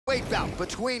Weight bout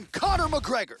between Conor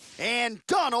McGregor and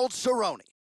Donald Cerrone.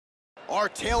 Our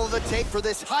tale of the tape for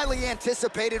this highly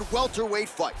anticipated welterweight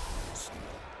fight.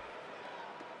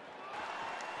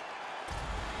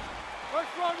 First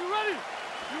round, you ready?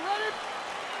 You ready?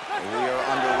 We are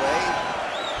underway.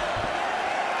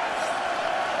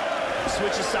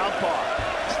 Switch to southpaw.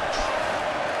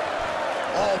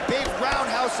 Oh, big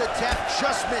roundhouse attempt,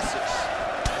 just misses.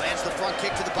 Lands the front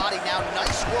kick to the body now.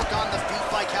 Nice work on the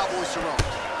feet by Cowboy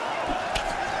Cerrone.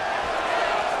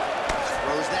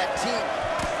 Throws that team.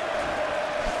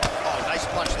 Oh, nice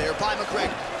punch there by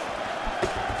McGregor.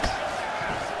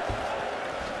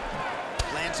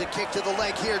 Lands a kick to the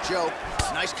leg here, Joe.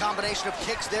 Nice combination of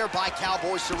kicks there by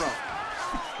Cowboy Cerrone.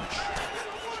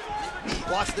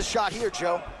 Watch the shot here,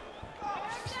 Joe.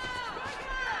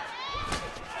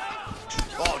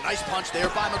 Oh, nice punch there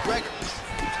by McGregor.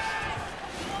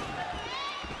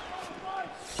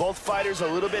 Both fighters a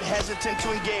little bit hesitant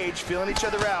to engage, feeling each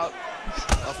other out.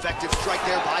 Effective strike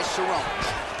there by Cerrone.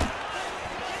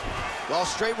 Well,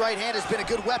 straight right hand has been a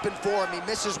good weapon for him. He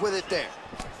misses with it there.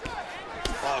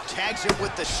 Oh, tags him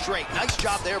with the straight. Nice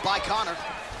job there by Conor.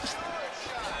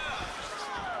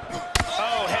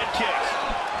 Oh, head kick.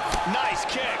 Nice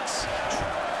kicks.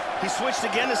 He switched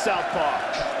again to southpaw.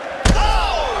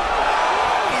 Oh!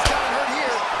 He's gotten hurt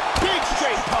here. Big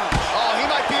straight punch. Oh, he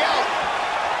might be out.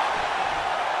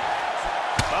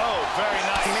 Oh, very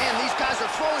nice. Man, these guys are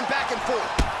throwing back and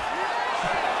forth.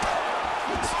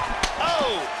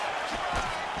 Oh!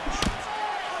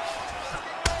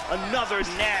 Another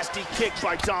nasty kick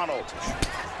by Donald.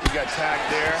 He got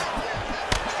tagged there.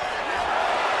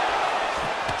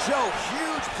 Joe,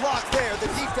 huge block there. The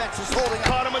defense is holding up.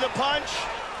 Caught him with a punch.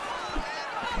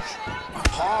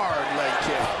 Hard leg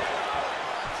kick.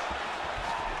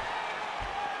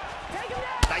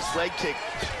 Nice leg kick.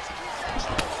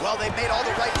 Well, they've made all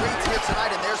the right reads here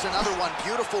tonight, and there's another one.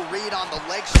 Beautiful read on the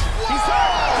legs. He's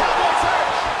hurt. Cowboy's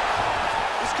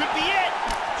hurt. This could be it.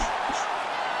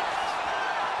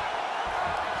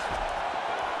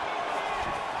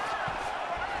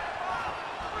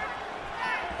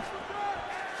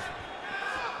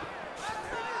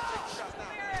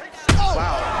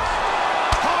 Wow.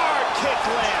 Hard kick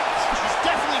lands. He's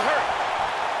definitely hurt.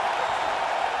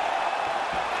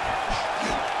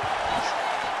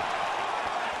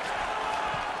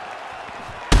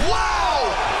 Wow!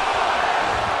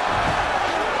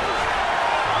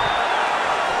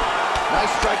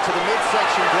 Nice strike to the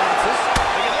midsection, glances.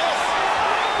 Look at this.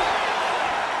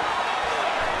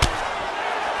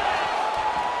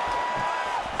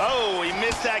 Oh, he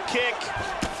missed that kick.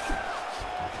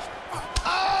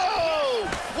 Oh,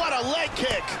 what a leg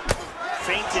kick.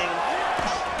 Feinting.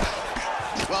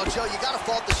 Well, Joe, you got to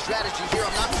fault the strategy here.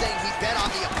 I'm not saying he bet on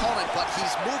the opponent, but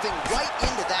he's moving right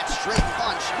into that straight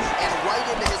punch and right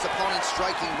into his opponent's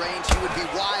striking range. He would be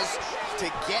wise to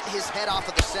get his head off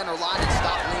of the center line and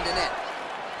stop leaning in.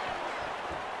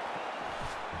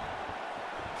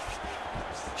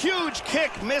 Huge kick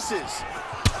misses.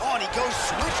 Oh, and he goes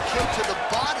switch kick to the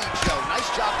body, Joe. Nice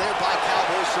job there by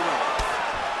Cowboy Cerrone.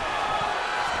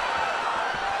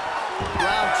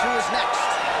 Round 2 is next.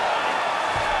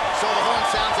 So the horn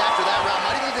sounds after that round.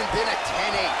 Might have even been a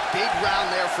 10-8. Big round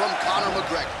there from Conor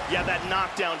McGregor. Yeah, that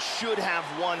knockdown should have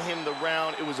won him the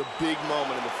round. It was a big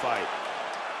moment in the fight.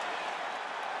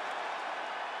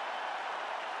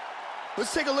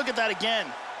 Let's take a look at that again.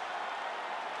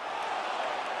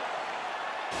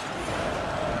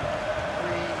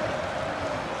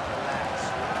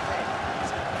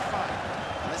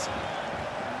 Listen, I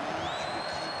need you to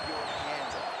keep your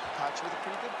hands up. Caught you with a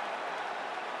pretty good.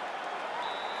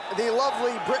 The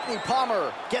lovely Brittany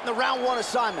Palmer getting the round 1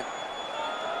 assignment.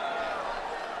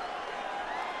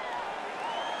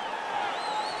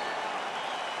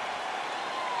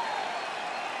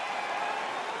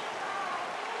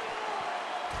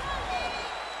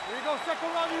 Here you go, second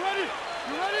round. You ready?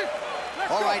 You ready?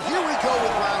 Let's All go. right, here we go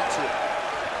with round 2.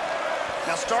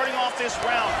 Now, starting off this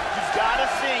round, you've got to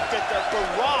think that the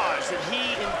barrage that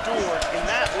he endured in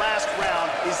that last round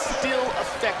is still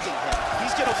affecting him.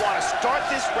 He's going to want to start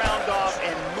this round off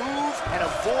and move and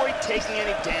avoid taking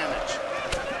any damage.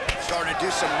 Starting to do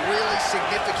some really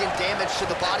significant damage to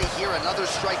the body here. Another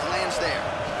strike lands there.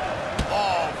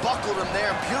 Oh, buckled him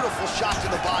there. Beautiful shot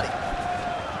to the body.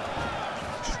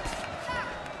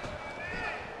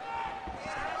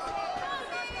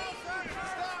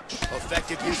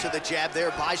 Effective use of the jab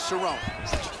there by Cerrone.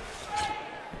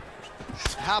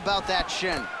 How about that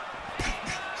shin?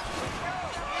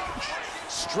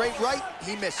 Straight right,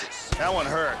 he misses. That one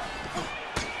hurt.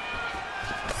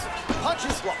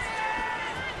 Punches blocked.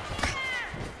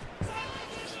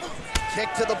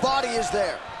 Kick to the body is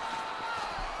there.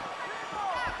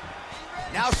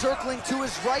 Now circling to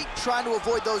his right, trying to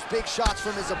avoid those big shots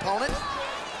from his opponent.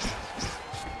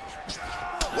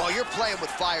 Well, you're playing with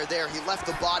fire there. He left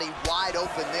the body wide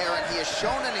open there, and he has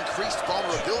shown an increased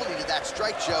vulnerability to that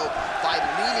strike, Joe, by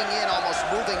leaning in, almost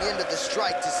moving into the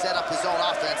strike to set up his own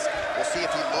offense. We'll see if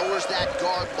he lowers that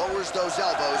guard, lowers those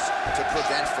elbows to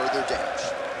prevent further damage.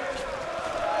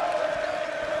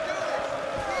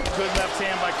 Good left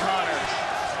hand by Conor.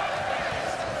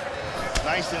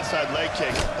 Nice inside leg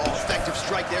kick. Oh, effective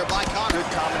strike there by Conor.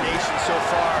 Good combination so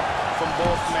far from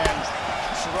both men.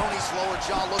 Cerrone's lower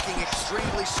jaw looking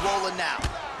extremely swollen now.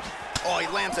 Oh, he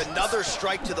lands another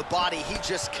strike to the body. He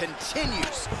just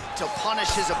continues to punish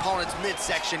his opponent's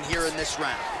midsection here in this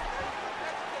round.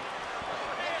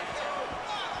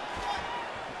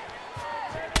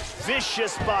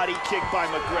 Vicious body kick by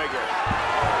McGregor.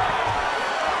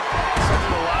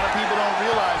 Something a lot of people don't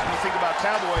realize when you think about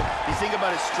Cowboy, you think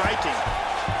about his striking.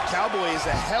 Cowboy is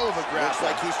a hell of a grappler. Looks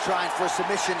like he's trying for a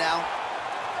submission now.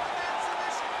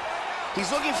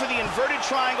 He's looking for the inverted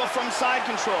triangle from side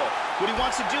control. What he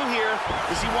wants to do here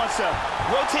is he wants to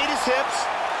rotate his hips,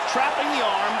 trapping the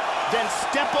arm, then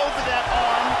step over that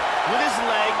arm with his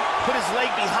leg, put his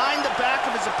leg behind the back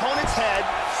of his opponent's head,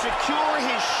 secure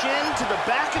his shin to the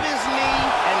back of his knee,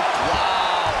 and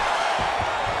wow!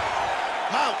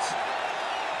 Mount.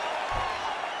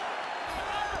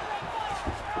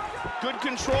 Good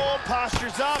control,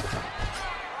 postures up.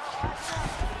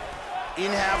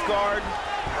 In half guard.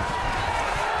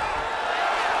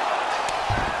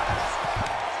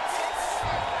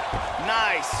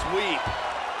 Nice sweep.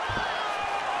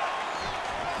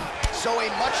 So a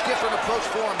much different approach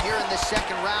for him here in this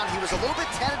second round. He was a little bit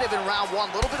tentative in round one,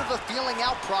 a little bit of a feeling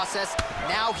out process.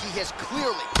 Now he has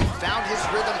clearly found his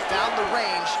rhythm, found the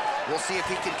range. We'll see if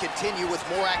he can continue with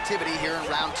more activity here in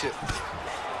round two.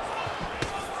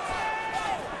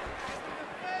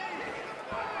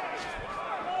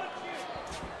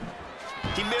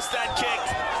 He missed that kick.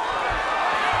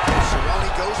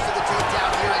 Cerrone goes for the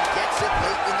takedown here and gets it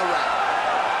late in the round.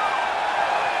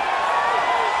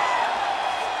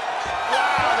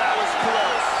 Wow, that was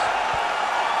close.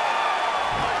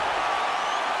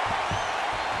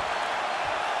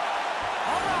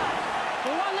 All right,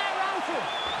 who won that round two?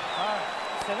 All right,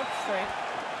 sit up straight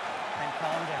and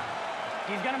calm down.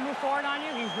 He's gonna move forward on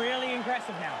you. He's really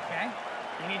aggressive now, okay?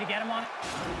 You need to get him on it.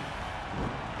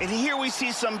 And here we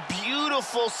see some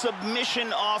beautiful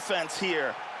submission offense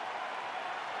here.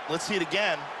 Let's see it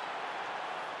again.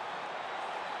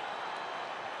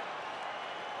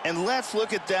 And let's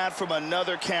look at that from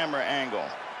another camera angle.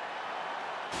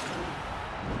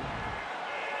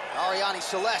 Ariane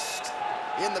Celeste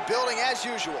in the building as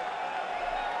usual.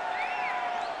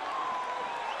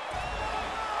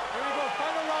 Here we go,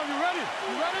 final round, you ready?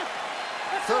 You ready?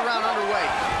 Third round underway.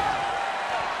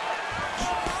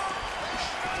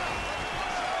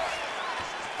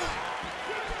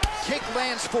 Kick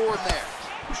lands forward there.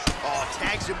 Oh,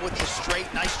 tags him with the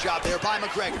straight. Nice job there by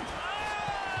McGregor.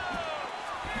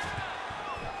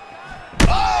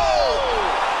 Oh!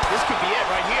 This could be it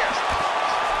right here.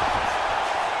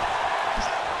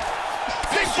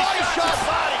 Big body shot.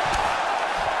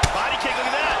 Body kick, look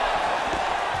at that.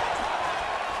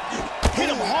 Hit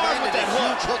him hard with that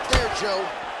huge hook. hook there, Joe.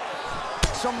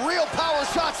 Some real power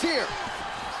shots here.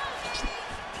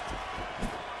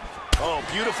 Oh,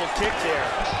 beautiful kick there.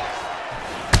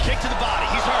 Kick to the body,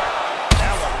 he's hurt.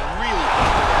 That one really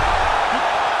busted.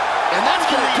 And that's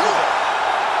gonna do it.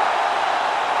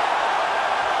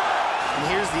 And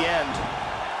here's the end.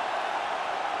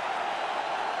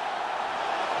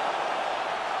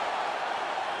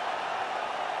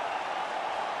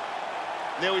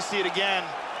 There we see it again.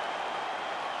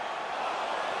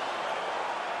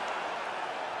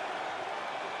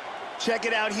 Check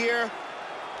it out here.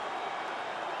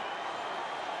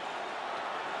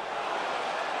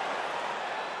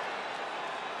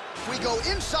 We go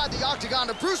inside the octagon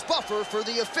to Bruce Buffer for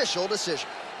the official decision.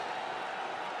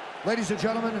 Ladies and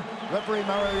gentlemen, referee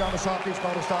Mario Yamasaki has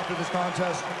called a stop to this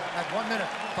contest at 1 minute,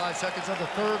 5 seconds of the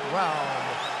third round.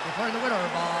 Declaring the winner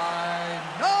by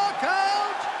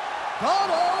knockout,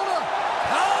 Conor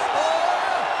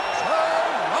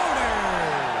Cerrone.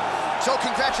 So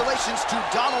congratulations to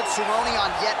Donald Cerrone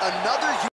on yet another